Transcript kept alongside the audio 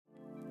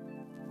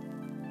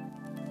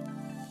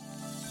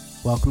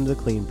Welcome to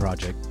the Clean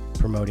Project,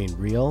 promoting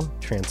real,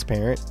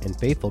 transparent, and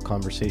faithful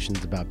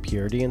conversations about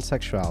purity and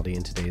sexuality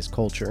in today's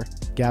culture.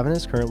 Gavin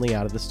is currently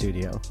out of the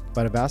studio,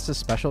 but I've asked a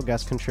special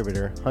guest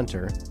contributor,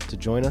 Hunter, to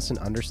join us in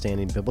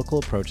understanding biblical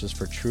approaches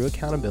for true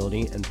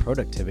accountability and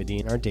productivity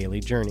in our daily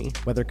journey.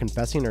 Whether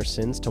confessing our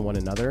sins to one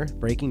another,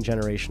 breaking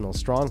generational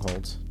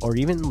strongholds, or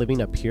even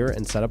living a pure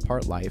and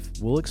set-apart life,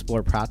 we'll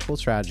explore practical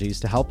strategies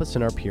to help us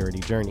in our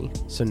purity journey.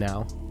 So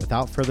now,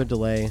 without further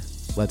delay,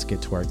 let's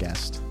get to our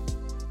guest.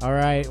 All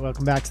right,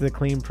 welcome back to the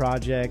Clean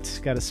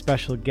Project. Got a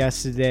special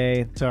guest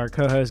today. So our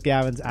co-host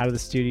Gavin's out of the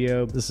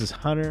studio. This is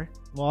Hunter.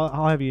 Well,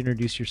 I'll have you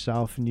introduce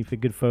yourself, and if the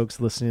good folks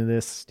listening to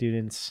this,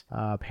 students,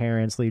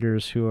 parents,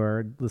 leaders who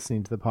are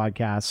listening to the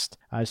podcast,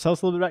 just tell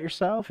us a little bit about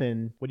yourself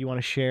and what you want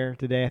to share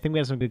today. I think we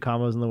have some good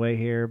combos on the way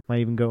here.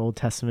 Might even go Old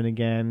Testament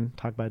again,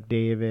 talk about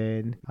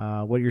David,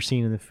 what you're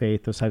seeing in the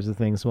faith, those types of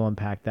things. We'll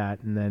unpack that.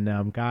 And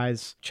then,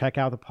 guys, check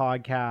out the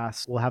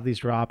podcast. We'll have these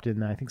dropped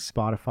in, I think,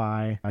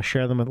 Spotify.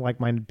 Share them with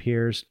like-minded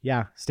peers.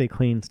 Yeah, stay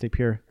clean, stay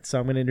pure. So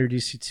I'm going to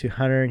introduce you to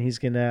Hunter, and he's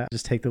going to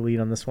just take the lead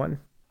on this one.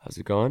 How's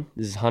it going?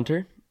 This is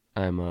Hunter.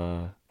 I'm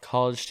a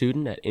college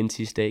student at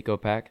NC State Go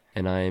Pack,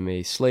 and I am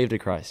a slave to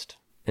Christ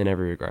in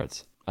every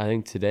regards. I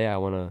think today I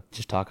want to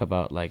just talk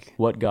about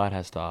what God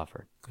has to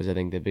offer, because I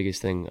think the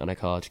biggest thing on a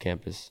college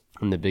campus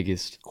and the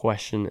biggest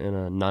question in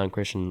a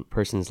non-Christian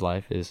person's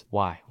life is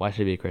why? Why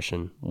should I be a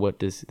Christian? What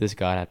does this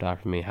God have to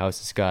offer me? How is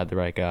this God the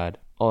right God?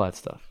 All that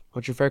stuff.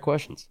 What's your fair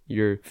questions?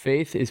 Your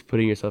faith is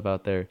putting yourself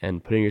out there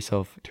and putting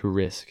yourself to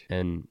risk.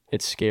 And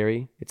it's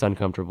scary. It's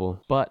uncomfortable.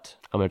 But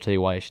I'm going to tell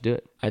you why you should do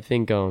it. I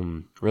think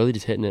really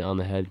just hitting it on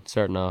the head,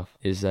 starting off,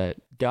 is that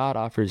God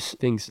offers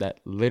things that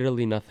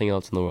literally nothing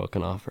else in the world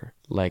can offer.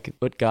 Like,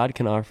 what God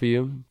can offer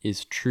you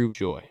is true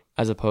joy,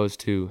 as opposed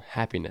to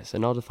happiness.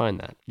 And I'll define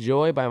that.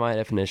 Joy, by my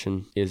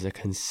definition, is a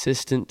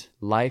consistent,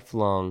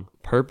 lifelong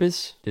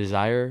purpose,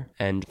 desire,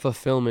 and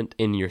fulfillment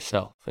in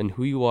yourself and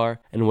who you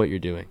are and what you're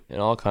doing in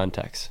all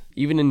contexts.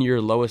 Even in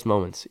your lowest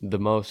moments, the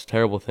most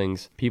terrible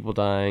things, people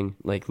dying,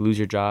 lose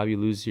your job, you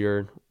lose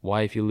your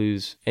wife, you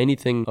lose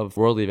anything of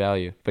worldly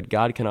value. But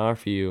God can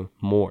offer you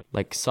more.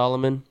 Like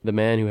Solomon, the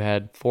man who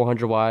had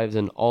 400 wives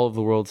and all of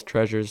the world's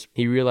treasures,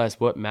 he realized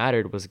what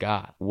mattered was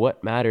God.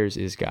 What matters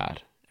is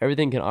God.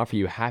 Everything can offer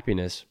you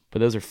happiness, but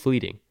those are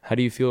fleeting. How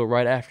do you feel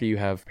right after you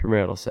have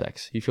premarital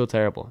sex? You feel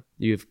terrible.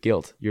 You have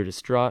guilt. You're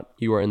distraught.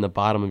 You are in the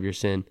bottom of your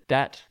sin.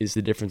 That is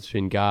the difference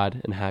between God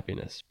and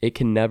happiness. It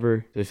can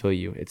never fulfill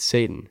you. It's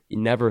Satan. He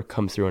never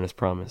comes through on his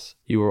promise.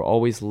 You are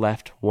always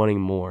left wanting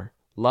more.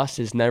 Lust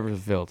is never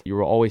fulfilled. You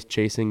are always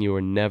chasing. You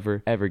are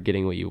never, ever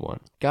getting what you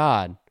want.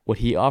 God, what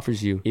he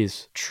offers you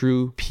is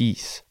true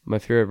peace. My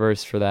favorite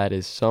verse for that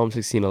is Psalm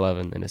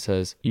 16:11, and it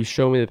says, "You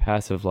show me the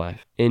path of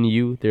life. In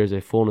you there is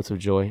a fullness of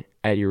joy.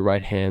 At your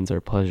right hands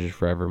are pleasures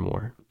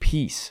forevermore."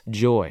 Peace,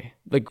 joy.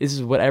 This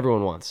is what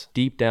everyone wants.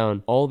 Deep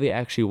down, all they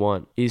actually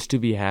want is to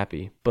be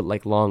happy,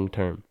 but long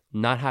term.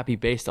 Not happy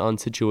based on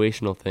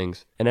situational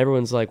things. And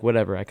everyone's like,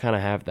 whatever, I kind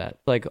of have that.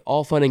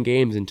 All fun and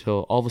games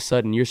until all of a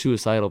sudden you're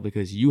suicidal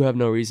because you have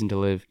no reason to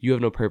live, you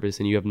have no purpose,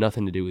 and you have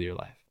nothing to do with your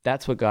life.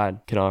 That's what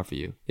God can offer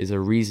you, is a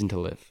reason to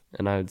live.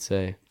 And I would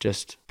say,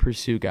 just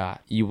pursue God.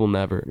 You will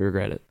never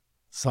regret it.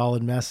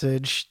 Solid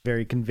message,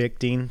 very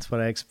convicting. That's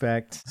what I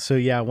expect. So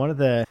yeah, one of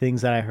the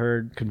things that I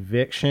heard,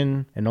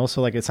 conviction, and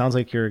also it sounds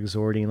like you're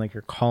exhorting,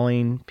 you're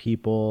calling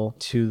people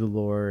to the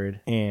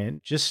Lord, and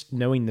just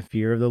knowing the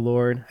fear of the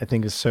Lord, I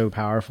think is so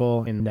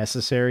powerful and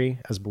necessary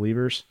as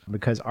believers,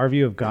 because our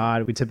view of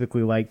God, we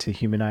typically like to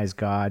humanize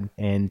God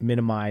and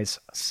minimize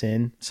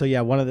sin. So yeah,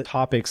 one of the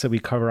topics that we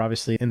cover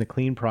obviously in the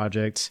Clean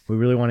Project, we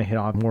really want to hit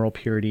on moral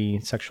purity,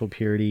 sexual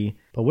purity,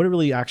 but what it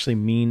really actually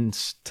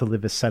means to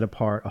live a set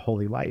apart, a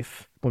holy life.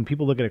 When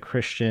people look at a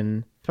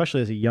Christian,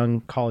 especially as a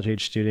young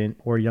college-age student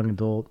or a young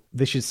adult,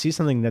 they should see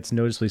something that's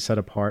noticeably set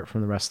apart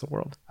from the rest of the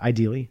world.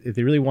 Ideally, if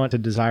they really want to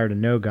desire to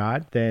know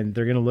God, then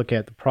they're going to look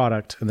at the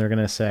product and they're going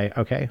to say,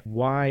 okay,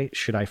 why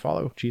should I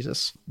follow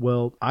Jesus?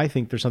 Well, I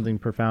think there's something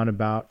profound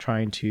about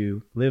trying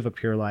to live a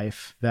pure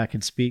life that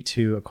could speak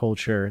to a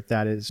culture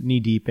that is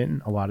knee-deep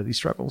in a lot of these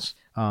struggles.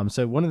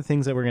 So one of the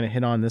things that we're going to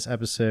hit on this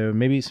episode,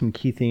 maybe some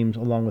key themes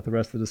along with the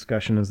rest of the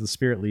discussion as the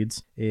Spirit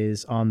leads,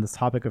 is on the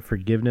topic of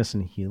forgiveness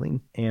and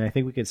healing. And I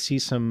think we could see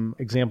some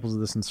examples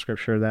of this in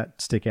Scripture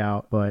that stick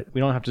out, but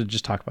we don't have to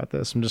just talk about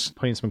this. I'm just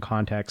putting some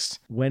context.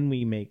 When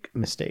we make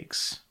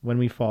mistakes, when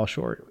we fall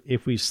short,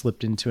 if we've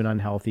slipped into an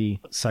unhealthy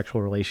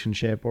sexual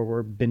relationship, or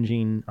we're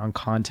binging on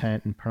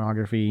content and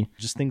pornography,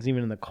 just things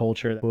even in the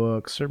culture,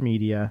 books or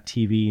media,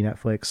 TV,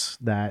 Netflix,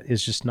 that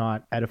is just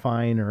not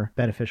edifying or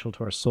beneficial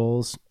to our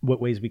souls,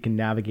 what ways we can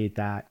navigate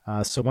that.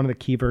 So one of the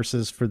key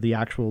verses for the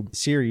actual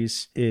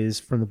series is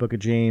from the book of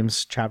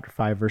James, chapter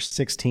 5, verse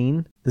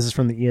 16. This is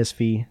from the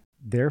ESV.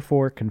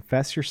 Therefore,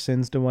 confess your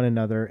sins to one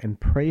another and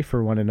pray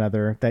for one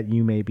another that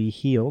you may be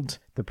healed.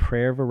 The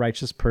prayer of a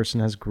righteous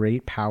person has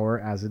great power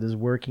as it is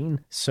working.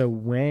 So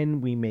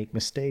when we make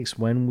mistakes,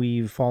 when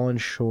we've fallen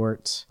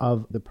short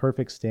of the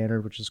perfect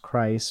standard, which is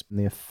Christ, and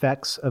the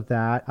effects of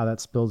that, how that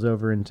spills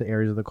over into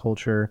areas of the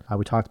culture.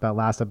 We talked about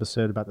last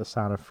episode about the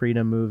Sound of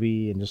Freedom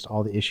movie and just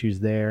all the issues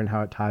there and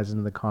how it ties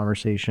into the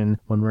conversation.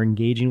 When we're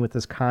engaging with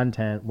this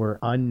content, we're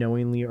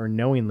unknowingly or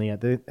knowingly,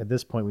 at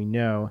this point, we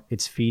know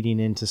it's feeding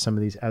into some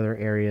of these other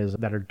areas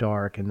that are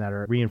dark and that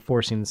are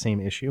reinforcing the same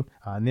issue.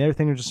 And the other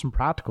thing are just some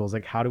practicals,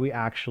 like how do we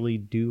actually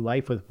do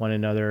life with one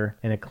another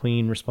in a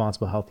clean,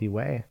 responsible, healthy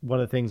way? One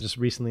of the things just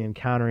recently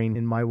encountering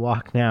in my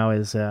walk now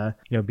is,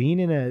 being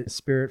in a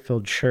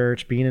spirit-filled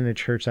church, being in a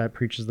church that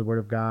preaches the word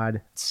of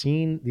God,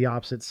 seeing the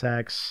opposite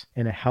sex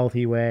in a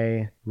healthy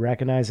way,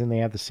 recognizing they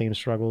have the same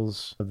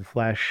struggles of the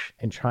flesh,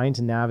 and trying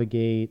to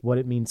navigate what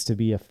it means to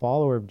be a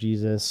follower of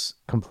Jesus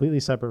completely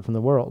separate from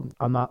the world.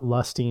 I'm not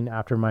lusting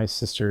after my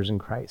sisters in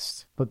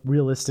Christ, but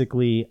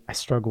realistically, I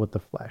struggle with the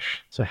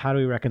flesh. So how do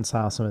we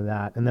reconcile some of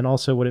that? And then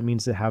also what it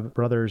means to have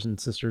brothers and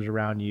sisters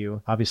around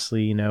you.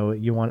 Obviously,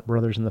 you want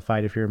brothers in the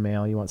fight if you're a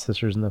male, you want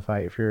sisters in the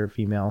fight if you're a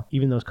female.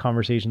 Even those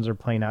conversations are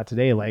playing out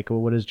today, like, well,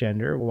 what is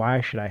gender?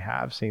 Why should I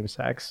have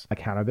same-sex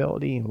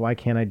accountability? Why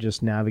can't I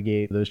just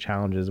navigate those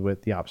challenges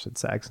with the opposite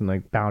sex and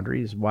like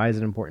boundaries? Why is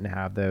it important to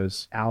have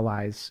those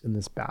allies in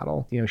this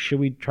battle? Should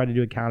we try to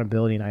do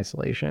accountability in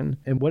isolation?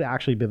 And what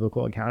actually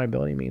biblical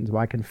accountability means?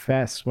 Why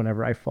confess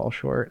whenever I fall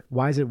short?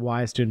 Why is it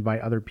wise to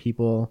invite other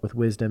people with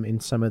wisdom in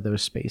some of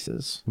those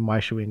spaces? And why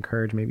should we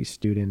encourage maybe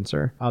students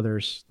or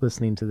others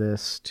listening to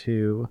this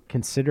to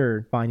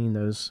consider finding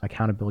those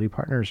accountability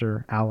partners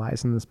or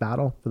allies in this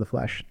battle for the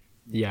flesh?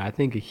 Yeah, I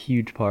think a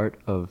huge part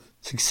of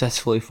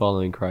successfully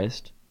following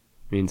Christ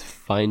means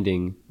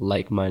finding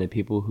like-minded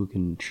people who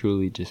can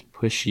truly just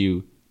push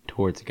you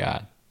towards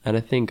God. And I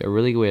think a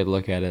really good way to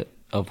look at it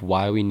of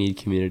why we need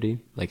community,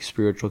 like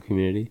spiritual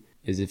community,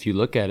 is if you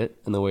look at it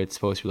and the way it's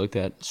supposed to be looked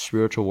at,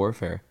 spiritual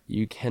warfare,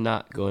 you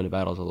cannot go into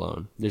battles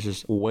alone. There's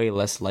just way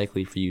less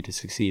likely for you to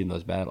succeed in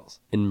those battles.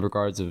 In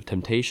regards of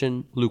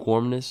temptation,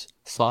 lukewarmness,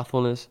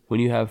 slothfulness, when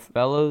you have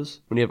fellows,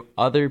 when you have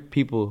other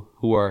people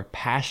who are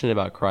passionate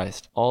about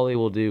Christ, all they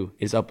will do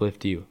is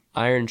uplift you.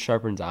 Iron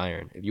sharpens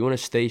iron. If you want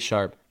to stay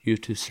sharp, you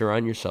have to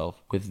surround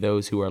yourself with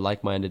those who are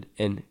like-minded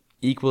and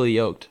equally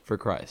yoked for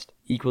Christ,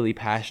 equally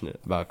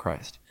passionate about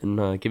Christ.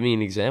 And giving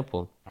an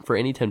example, for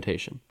any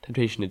temptation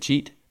to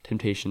cheat,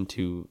 temptation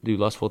to do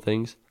lustful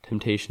things,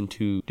 temptation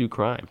to do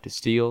crime, to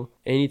steal,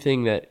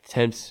 anything that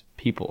tempts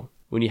people.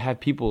 When you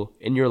have people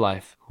in your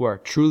life who are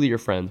truly your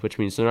friends, which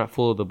means they're not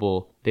full of the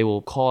bull, they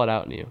will call it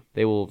out in you.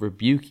 They will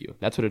rebuke you.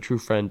 That's what a true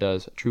friend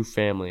does, a true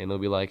family. And they'll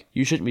be like,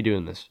 you shouldn't be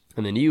doing this.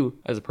 And then you,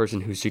 as a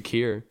person who's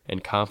secure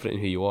and confident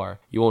in who you are,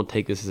 you won't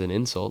take this as an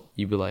insult.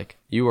 You'll be like,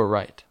 you are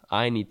right.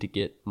 I need to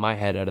get my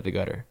head out of the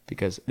gutter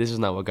because this is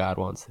not what God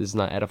wants. This does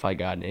not edify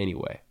God in any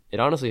way. It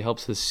honestly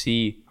helps us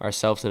see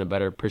ourselves in a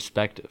better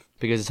perspective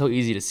because it's so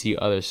easy to see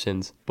other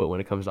sins. But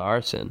when it comes to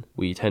our sin,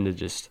 we tend to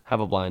just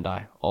have a blind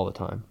eye all the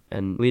time.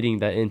 And leading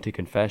that into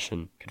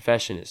confession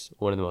is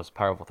one of the most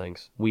powerful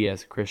things we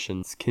as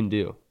Christians can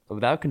do.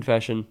 Without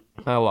confession,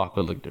 my walk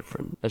would look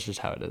different. That's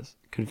just how it is.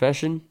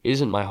 Confession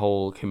isn't my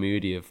whole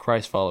community of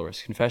Christ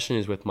followers. Confession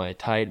is with my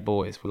tight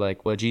boys,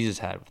 like what Jesus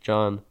had with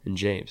John and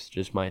James.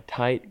 Just my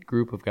tight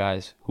group of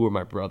guys who are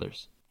my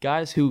brothers.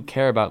 Guys who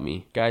care about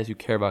me, guys who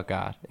care about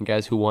God, and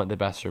guys who want the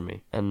best for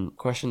me. And the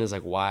question is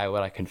like, why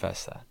would I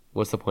confess that?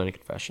 What's the point of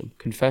confession?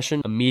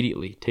 Confession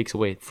immediately takes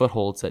away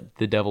footholds that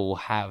the devil will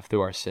have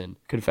through our sin.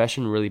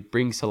 Confession really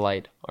brings to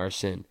light our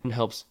sin and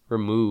helps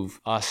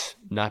remove us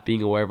not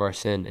being aware of our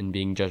sin and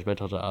being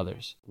judgmental to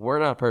others. We're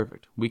not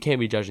perfect. We can't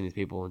be judging these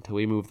people until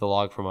we move the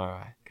log from our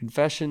eye.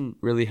 Confession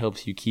really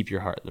helps you keep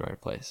your heart in the right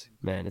place.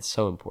 Man, it's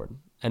so important.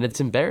 And it's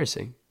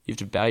embarrassing. You have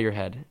to bow your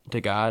head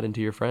to God and to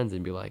your friends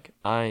and be like,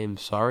 I am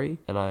sorry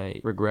and I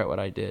regret what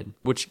I did.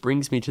 Which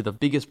brings me to the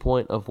biggest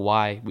point of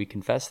why we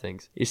confess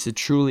things, is to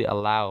truly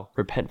allow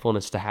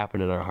repentfulness to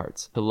happen in our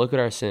hearts. To look at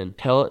our sin,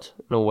 tell it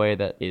in a way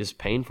that is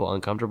painful,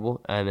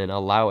 uncomfortable, and then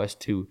allow us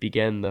to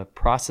begin the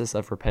process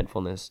of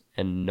repentfulness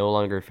and no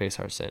longer face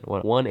our sin.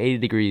 180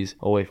 degrees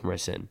away from our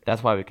sin.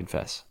 That's why we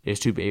confess,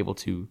 is to be able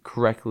to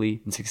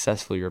correctly and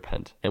successfully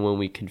repent. And when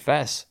we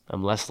confess,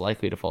 I'm less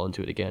likely to fall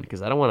into it again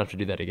because I don't want to have to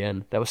do that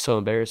again. That was so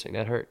embarrassing.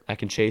 That hurt. I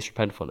can chase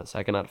repentfulness.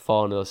 I cannot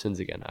fall into those sins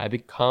again. I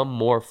become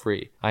more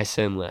free. I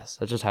sin less.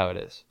 That's just how it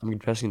is. I'm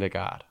confessing to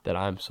God that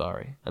I'm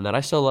sorry and that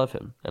I still love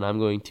him. And I'm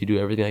going to do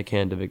everything I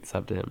can to make this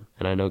up to him.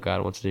 And I know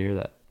God wants to hear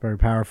that. Very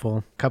powerful.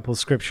 A couple of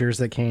scriptures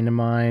that came to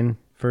mind.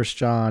 1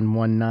 John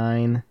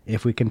 1:9.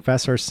 If we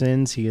confess our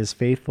sins, he is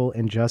faithful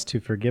and just to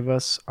forgive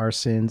us our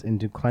sins and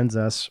to cleanse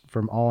us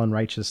from all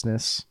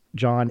unrighteousness.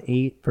 John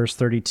 8, verse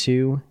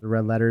 32, the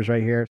red letters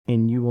right here.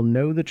 And you will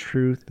know the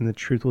truth, and the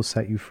truth will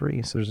set you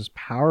free. So there's this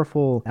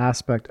powerful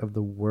aspect of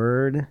the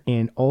word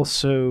and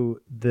also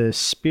the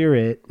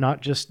spirit,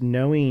 not just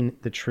knowing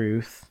the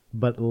truth,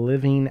 but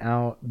living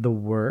out the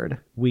word.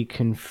 We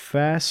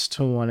confess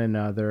to one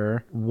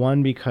another,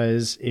 one,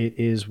 because it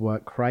is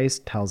what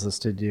Christ tells us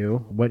to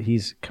do, what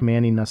he's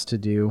commanding us to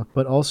do,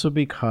 but also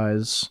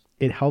because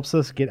it helps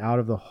us get out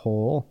of the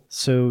hole.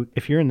 So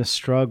if you're in the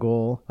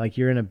struggle, like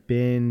you're in a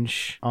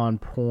binge on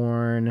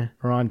porn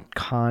or on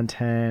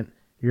content,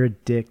 you're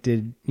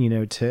addicted,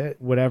 to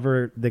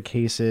whatever the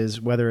case is,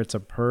 whether it's a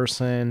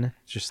person,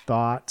 just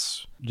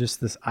thoughts,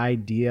 just this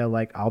idea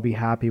like I'll be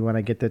happy when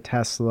I get the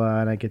Tesla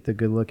and I get the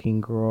good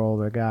looking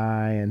girl or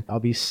guy, and I'll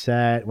be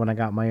set when I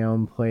got my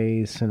own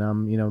place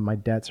and my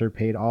debts are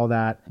paid, all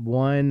that.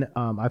 One,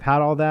 I've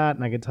had all that,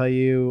 and I can tell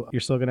you, you're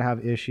still going to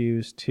have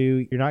issues.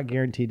 Two, you're not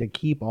guaranteed to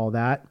keep all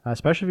that,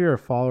 especially if you're a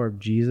follower of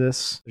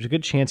Jesus. There's a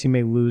good chance you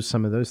may lose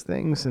some of those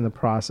things in the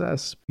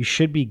process. You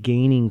should be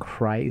gaining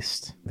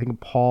Christ. I think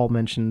Paul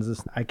mentions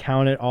this. I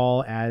count it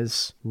all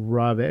as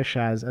rubbish,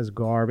 as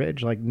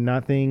garbage, like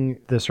nothing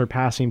the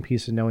surpassing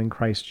piece of knowing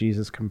Christ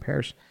Jesus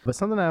compares. But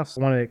something else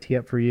I wanted to tee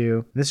up for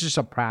you. This is just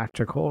a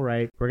practical,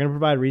 right? We're going to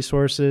provide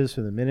resources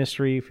for the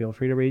ministry. Feel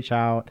free to reach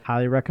out.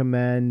 Highly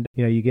recommend,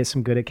 you get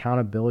some good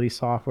accountability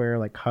software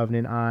like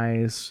Covenant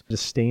Eyes,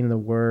 just staying in the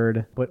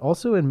word, but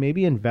also in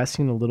maybe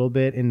investing a little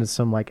bit into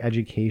some like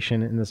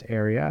education in this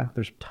area.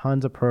 There's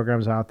tons of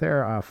programs out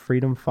there.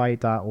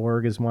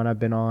 Freedomfight.org is one I've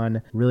been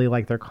on. Really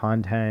like their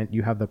content.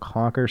 You have the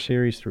Conquer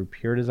series through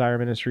Pure Desire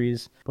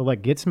Ministries, but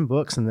like get some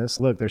books in this.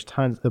 Look, there's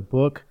tons. The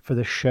book for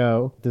the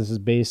show this is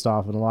based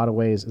off in a lot of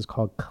ways is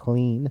called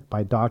Clean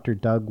by Dr.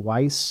 Doug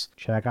Weiss.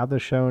 Check out the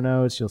show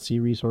notes. You'll see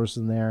resources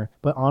in there.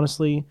 But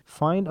honestly,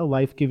 find a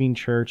life-giving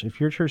church.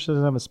 If your church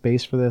doesn't have a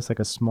space for this, like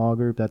a small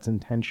group that's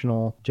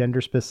intentional, gender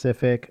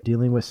specific,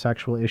 dealing with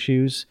sexual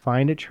issues,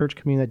 find a church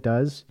community that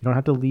does. You don't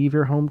have to leave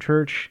your home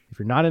church. If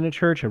you're not in a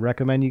church, I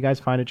recommend you guys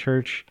find a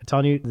church. I'm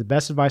telling you, the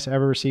best advice I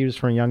ever received is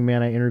from a young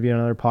man I interviewed on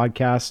another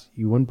podcast.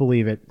 You wouldn't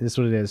believe it. This is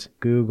what it is.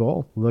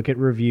 Google, look at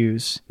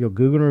reviews. You'll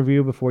Google and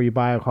review before you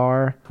buy a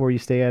car, before you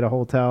stay at a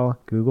hotel.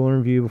 Google and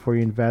review before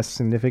you invest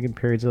significant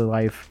periods of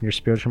life in your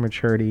spiritual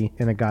maturity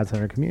in a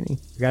God-centered community.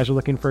 If you guys are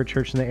looking for a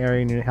church in the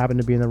area and you happen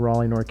to be in the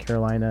Raleigh, North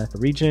Carolina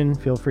region,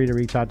 feel free to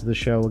reach out to the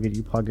show. We'll get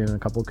you plugged in a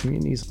couple of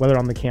communities, whether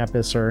on the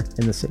campus or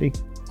in the city.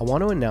 I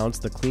want to announce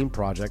the Clean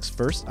Project's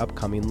first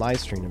upcoming live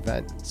stream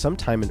event,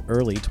 sometime in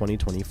early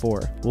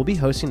 2024. We'll be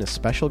hosting a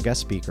special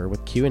guest speaker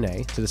with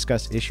Q&A to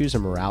discuss issues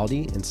of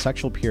morality and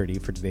sexual purity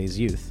for today's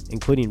youth,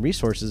 including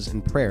resources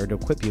and prayer to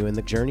equip you in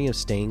the journey of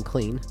staying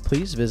clean.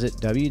 Please visit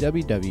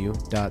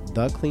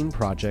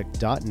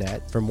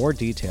www.thecleanproject.net for more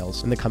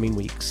details in the coming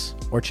weeks,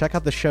 or check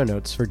out the show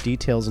notes for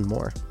details and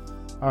more.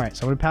 All right,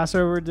 so I'm going to pass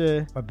over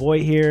to my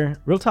boy here.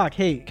 Real talk,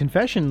 hey,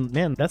 confession,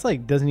 man, that's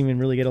like doesn't even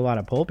really get a lot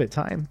of pulpit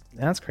time.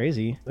 That's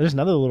crazy. There's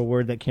another little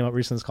word that came up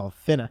recently. It's called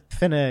finna.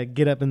 Finna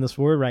get up in this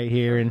word right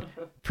here and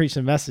preach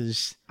a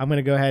message. I'm going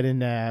to go ahead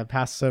and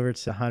pass this over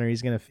to Hunter.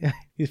 He's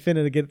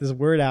finna to get this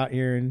word out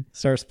here and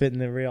start spitting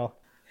the real.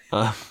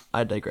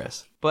 I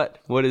digress. But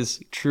what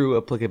does true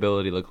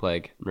applicability look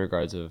like in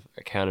regards of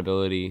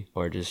accountability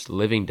or just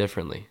living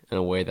differently in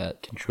a way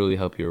that can truly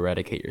help you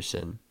eradicate your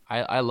sin?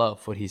 I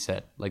love what he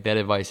said. Like, that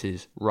advice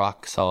is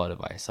rock solid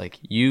advice. Like,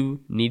 you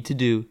need to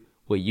do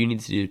what you need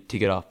to do to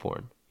get off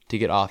porn, to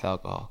get off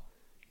alcohol,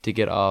 to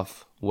get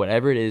off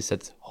whatever it is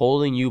that's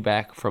holding you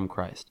back from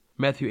Christ.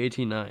 Matthew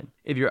 18:9.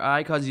 If your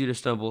eye causes you to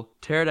stumble,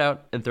 tear it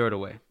out and throw it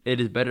away. It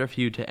is better for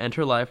you to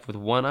enter life with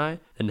one eye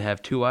than to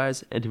have two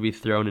eyes and to be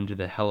thrown into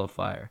the hell of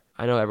fire.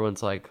 I know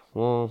everyone's like,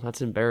 well,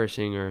 that's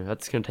embarrassing, or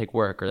that's going to take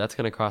work, or that's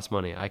going to cost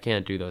money. I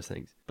can't do those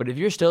things. But if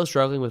you're still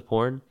struggling with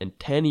porn, in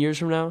 10 years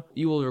from now,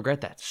 you will regret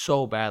that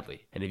so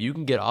badly. And if you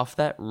can get off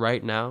that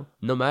right now,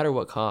 no matter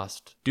what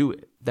cost, do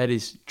it. That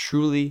is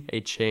truly a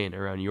chain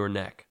around your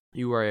neck.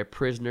 You are a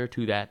prisoner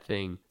to that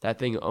thing. That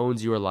thing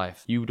owns your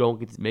life. You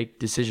don't get to make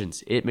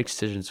decisions. It makes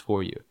decisions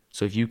for you.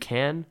 So if you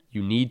can,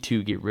 you need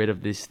to get rid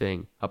of this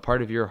thing. A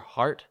part of your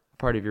heart, a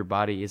part of your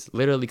body is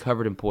literally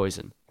covered in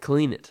poison.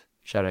 Clean it.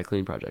 Shout out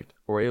Clean Project.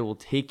 Or it will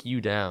take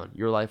you down.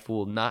 Your life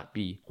will not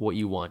be what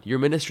you want. Your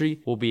ministry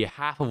will be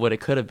half of what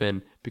it could have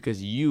been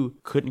because you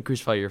couldn't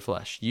crucify your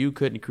flesh. You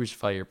couldn't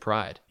crucify your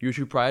pride. You're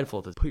too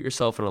prideful to put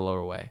yourself in a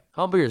lower way.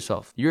 Humble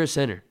yourself. You're a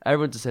sinner.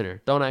 Everyone's a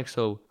sinner. Don't act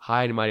so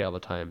high and mighty all the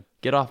time.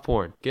 Get off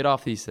porn. Get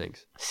off these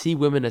things. See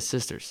women as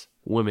sisters.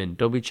 Women,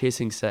 don't be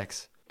chasing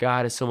sex.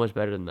 God is so much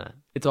better than that.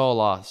 It's all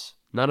loss.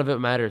 None of it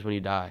matters when you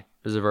die.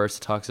 There's a verse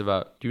that talks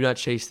about, do not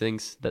chase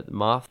things that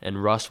moth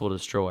and rust will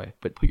destroy,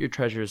 but put your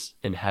treasures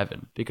in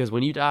heaven. Because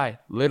when you die,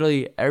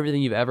 literally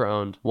everything you've ever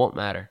owned won't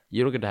matter.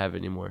 You don't get to have it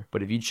anymore.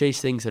 But if you chase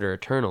things that are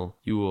eternal,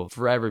 you will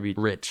forever be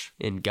rich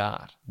in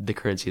God, the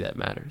currency that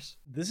matters.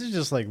 This is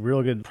just like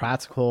real good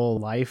practical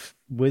life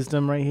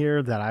wisdom right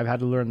here that I've had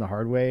to learn the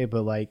hard way.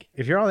 But like,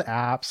 if you're on the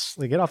apps,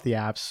 like, get off the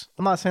apps.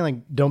 I'm not saying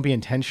like don't be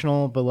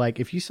intentional, but like,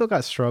 if you still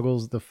got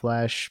struggles with the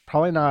flesh,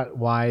 probably not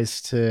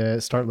wise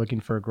to start looking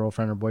for a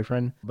girlfriend or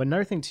boyfriend. But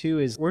another thing too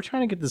is we're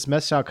trying to get this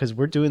message out because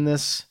we're doing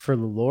this for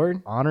the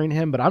Lord, honoring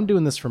Him, but I'm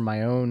doing this for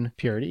my own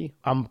purity.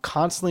 I'm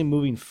constantly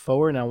moving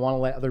forward, and I want to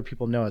let other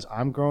people know as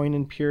I'm growing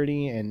in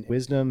purity and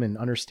wisdom and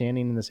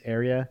understanding in this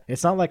area.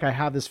 It's not like I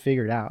have this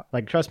figured out.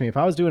 Like, trust me, if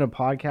I was doing a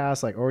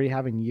podcast, like already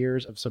having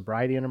years of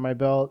sobriety under my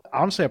belt,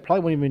 honestly, I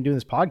probably wouldn't even be doing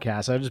this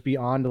podcast. I'd just be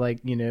on to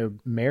like,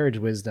 marriage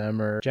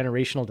wisdom or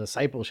generational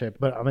discipleship,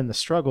 but I'm in the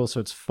struggle, so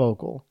it's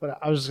focal. But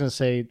I was just going to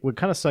say, what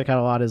kind of stuck out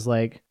a lot is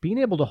like being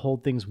able to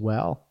hold things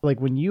well. Like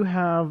when you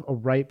have a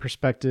right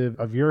perspective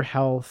of your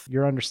health,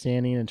 your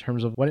understanding in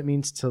terms of what it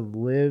means to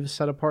live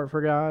set apart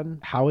for God,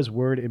 how His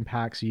word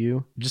impacts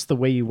you, just the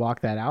way you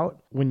walk that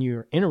out. When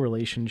you're in a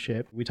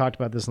relationship, we talked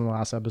about this in the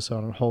last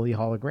episode on holy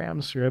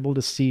holograms, you're able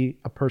to see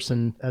a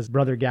person, as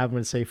Brother Gavin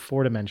would say,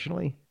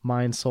 four-dimensionally: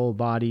 mind, soul,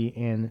 body,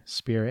 and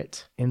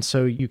spirit. And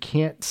so you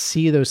can't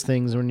see those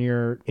things when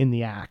you're in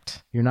the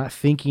act. You're not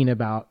thinking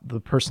about the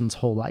person's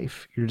whole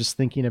life. You're just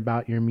thinking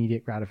about your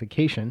immediate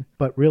gratification.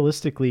 But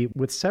realistically,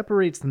 what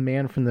separates the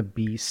man from the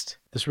beast,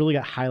 this really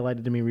got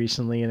highlighted to me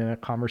recently in a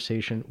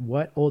conversation.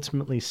 What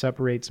ultimately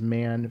separates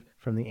man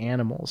from the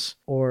animals?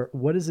 Or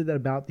what is it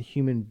about the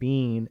human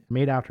being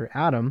made after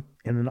Adam?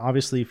 And then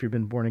obviously, if you've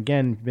been born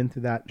again, you've been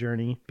through that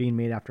journey, being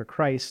made after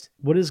Christ,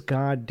 what does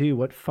God do?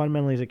 What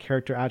fundamentally is a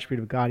character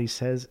attribute of God? He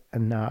says,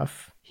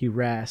 enough. He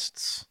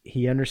rests.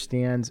 He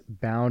understands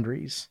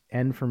boundaries,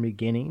 end from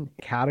beginning,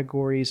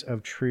 categories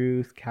of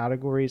truth,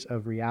 categories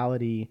of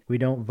reality we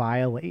don't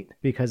violate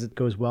because it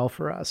goes well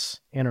for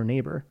us and our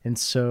neighbor. And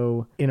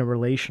so in a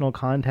relational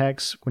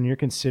context, when you're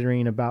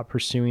considering about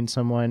pursuing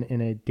someone in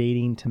a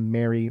dating to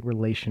marry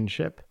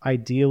relationship,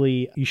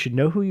 ideally, you should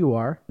know who you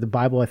are. The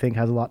Bible, I think,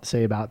 has a lot to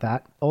say about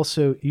that.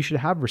 Also, you should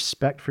have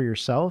respect for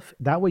yourself.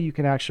 That way you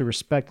can actually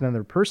respect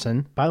another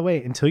person. By the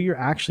way, until you're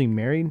actually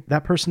married,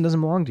 that person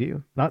doesn't belong to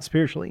you, not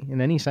spiritually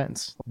in any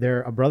sense.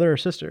 They're a brother or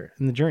sister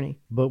in the journey.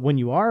 But when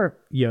you are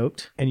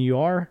yoked and you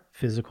are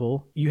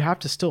physical, you have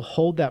to still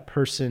hold that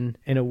person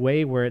in a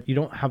way where you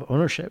don't have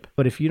ownership.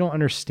 But if you don't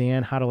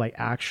understand how to like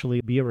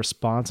actually be a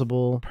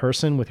responsible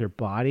person with your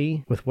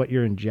body, with what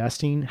you're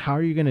ingesting, how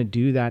are you going to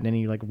do that in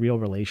any like real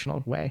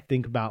relational way?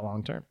 Think about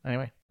long term.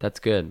 Anyway. That's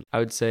good. I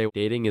would say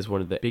dating is one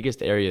of the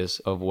biggest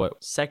areas of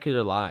what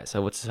secular lies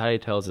and what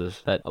society tells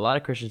us that a lot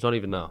of Christians don't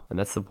even know. And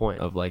that's the point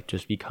of like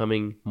just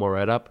becoming more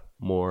read up,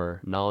 more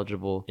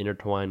knowledgeable,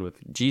 intertwined with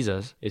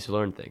Jesus, is to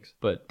learn things.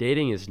 But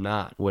dating is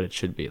not what it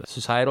should be.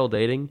 Societal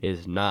dating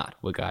is not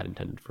what God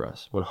intended for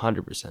us,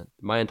 100%.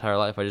 My entire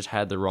life, I just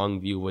had the wrong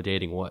view of what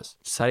dating was.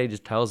 Society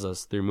just tells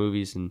us through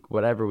movies and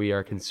whatever we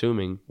are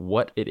consuming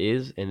what it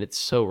is, and it's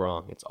so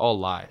wrong. It's all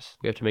lies.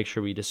 We have to make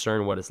sure we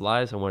discern what is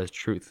lies and what is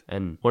truth.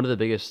 And one of the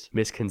biggest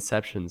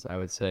misconceptions, I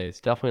would say, is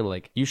definitely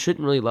like, you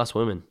shouldn't really lust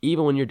women.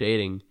 Even when you're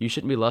dating, you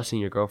shouldn't be lusting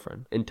your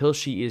girlfriend. Until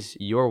she is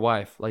your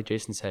wife, like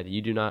Jason said,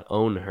 you do not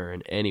own her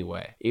in any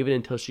way. Even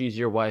until she's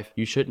your wife,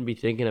 you shouldn't be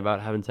thinking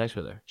about having sex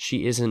with her.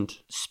 She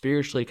isn't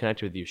spiritually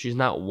connected with you. She's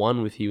not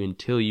one with you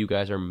until you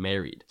guys are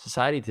married.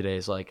 Society today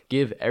is like,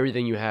 give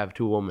everything you have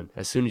to a woman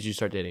as soon as you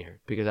start dating her,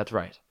 because that's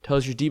right. Tell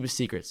us your deepest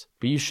secrets.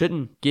 But you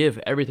shouldn't give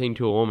everything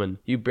to a woman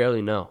you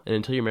barely know. And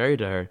until you're married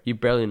to her, you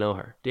barely know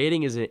her.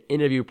 Dating is an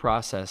interview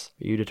process.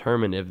 You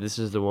determine if this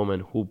is the woman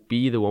who will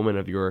be the woman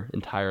of your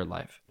entire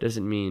life.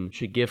 Doesn't mean you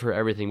should give her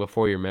everything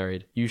before you're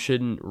married. You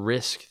shouldn't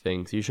risk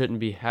things. You shouldn't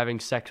be having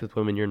sex with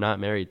women you're not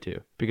married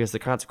to, because the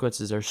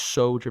consequences are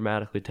so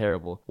dramatically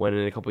terrible when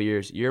in a couple of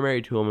years you're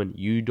married to a woman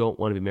you don't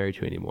want to be married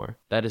to anymore.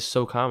 That is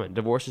so common.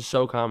 Divorce is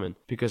so common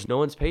because no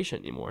one's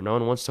patient anymore. No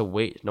one wants to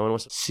wait. No one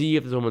wants to see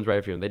if this woman's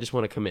right for you. They just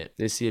want to commit.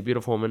 They see a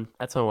beautiful woman.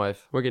 That's my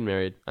wife. We're getting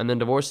married. And then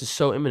divorce is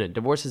so imminent.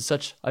 Divorce has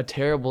such a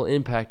terrible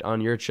impact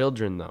on your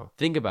children, though.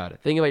 Think about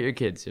it. Think about your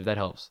kids, if that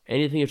helps.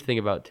 Anything you have to think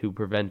about to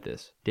prevent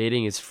this.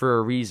 Dating is for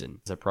a reason.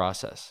 It's a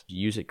process.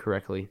 You use it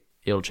correctly,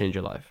 it'll change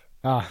your life.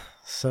 Ah,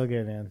 so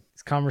good, man.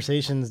 These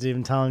conversations, dude,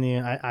 I'm telling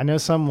you, I know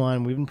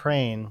someone, we've been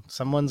praying,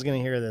 someone's going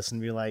to hear this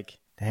and be like,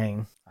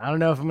 dang, I don't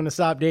know if I'm going to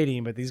stop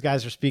dating, but these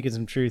guys are speaking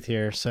some truth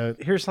here. So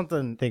here's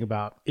something to think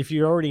about. If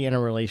you're already in a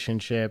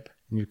relationship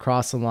and you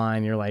cross the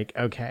line, you're like,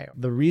 okay,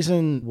 the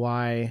reason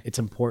why it's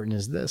important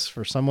is this.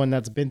 For someone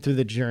that's been through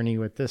the journey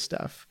with this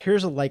stuff,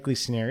 here's a likely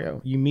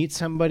scenario. You meet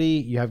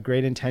somebody, you have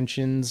great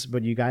intentions,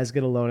 but you guys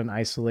get alone and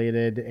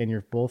isolated and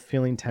you're both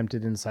feeling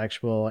tempted and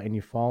sexual, and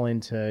you fall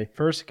into,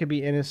 first it could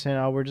be innocent,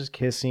 oh, we're just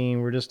kissing,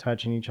 we're just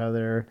touching each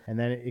other. And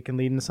then it can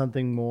lead into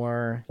something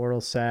more, oral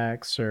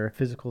sex or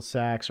physical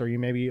sex, or you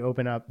maybe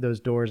open up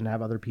those doors and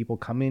have other people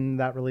come in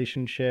that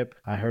relationship.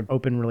 I heard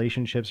open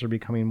relationships are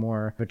becoming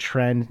more of a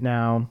trend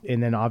now in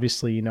And then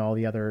obviously, all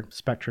the other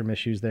spectrum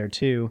issues there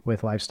too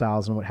with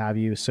lifestyles and what have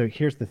you. So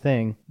here's the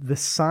thing. The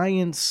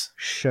science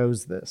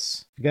shows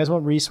this. If you guys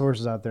want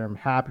resources out there, I'm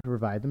happy to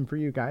provide them for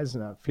you guys.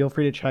 Feel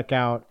free to check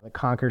out the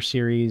Conquer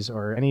series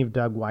or any of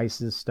Doug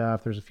Weiss's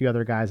stuff. There's a few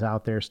other guys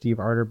out there. Steve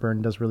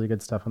Arterburn does really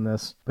good stuff on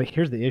this. But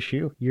here's the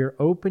issue. You're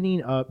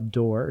opening up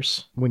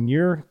doors. When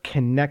you're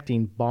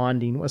connecting,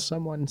 bonding with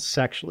someone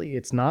sexually,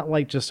 it's not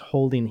like just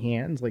holding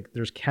hands. Like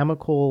there's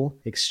chemical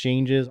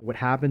exchanges. What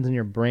happens in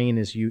your brain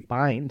is you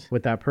bind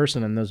with that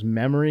person, and those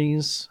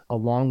memories,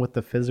 along with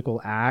the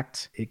physical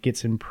act, it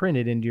gets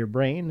imprinted into your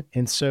brain.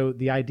 And so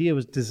the idea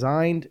was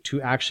designed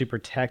to actually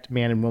protect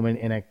man and woman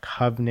in a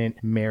covenant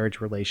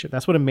marriage relationship.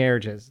 That's what a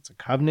marriage is. It's a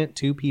covenant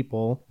two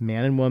people,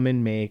 man and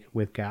woman, make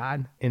with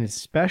God. And it's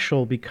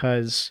special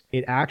because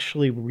it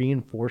actually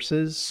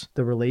reinforces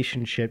the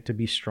relationship to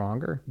be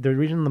stronger. The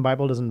reason the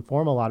Bible doesn't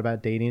inform a lot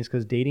about dating is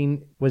because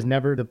dating was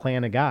never the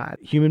plan of God.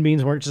 Human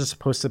beings weren't just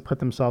supposed to put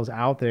themselves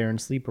out there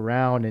and sleep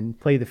around and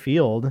play the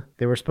field.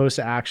 They were supposed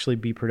to actually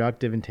be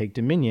productive and take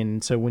dominion.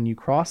 And so when you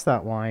cross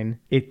that line,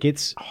 it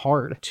gets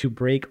hard to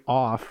break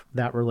off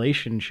that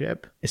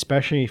relationship,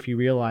 especially if you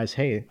realize,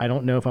 hey, I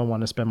don't know if I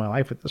want to spend my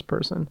life with this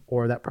person,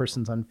 or that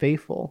person's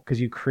unfaithful,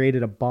 because you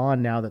created a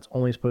bond now that's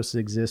only supposed to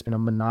exist in a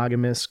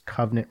monogamous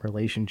covenant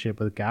relationship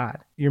with God.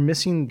 You're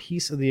missing a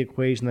piece of the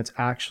equation that's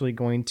actually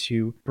going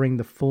to bring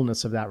the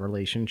fullness of that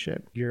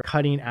relationship. You're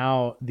cutting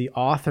out the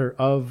author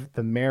of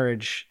the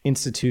marriage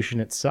institution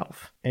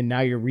itself. And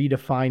now you're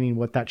redefining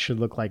what that should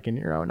look like in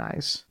your own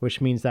eyes, which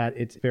means that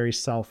it's very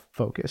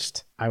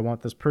self-focused. I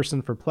want this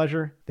person for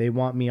pleasure. They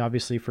want me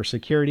obviously for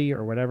security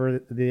or whatever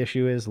the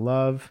issue is,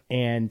 love.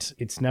 And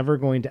it's never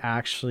going to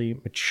actually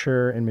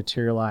mature and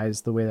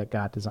materialize the way that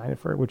God designed it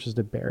for it, which is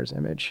to bear his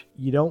image.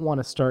 You don't want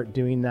to start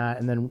doing that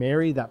and then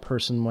marry that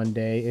person one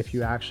day if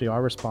you actually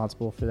are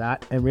responsible for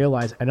that and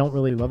realize, I don't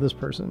really love this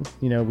person.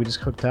 We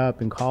just hooked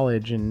up in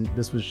college and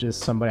this was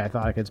just somebody I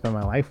thought I could spend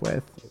my life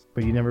with,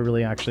 but you never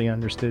really actually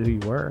understood who you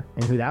were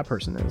and who that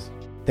person is.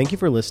 Thank you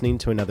for listening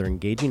to another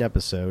engaging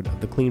episode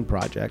of The Clean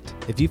Project.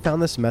 If you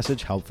found this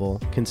message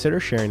helpful, consider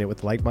sharing it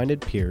with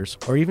like-minded peers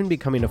or even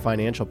becoming a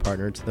financial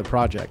partner to the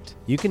project.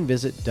 You can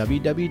visit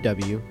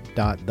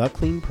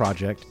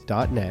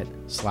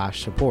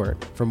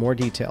www.thecleanproject.net/support for more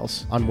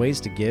details on ways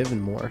to give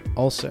and more.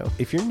 Also,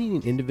 if you're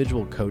needing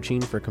individual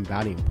coaching for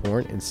combating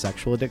porn and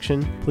sexual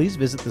addiction, please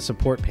visit the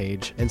support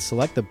page and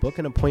select the book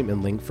an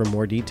appointment link for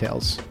more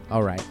details.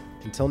 All right,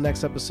 until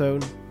next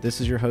episode, this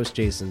is your host,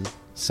 Jason,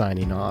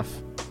 signing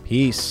off.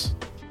 Peace.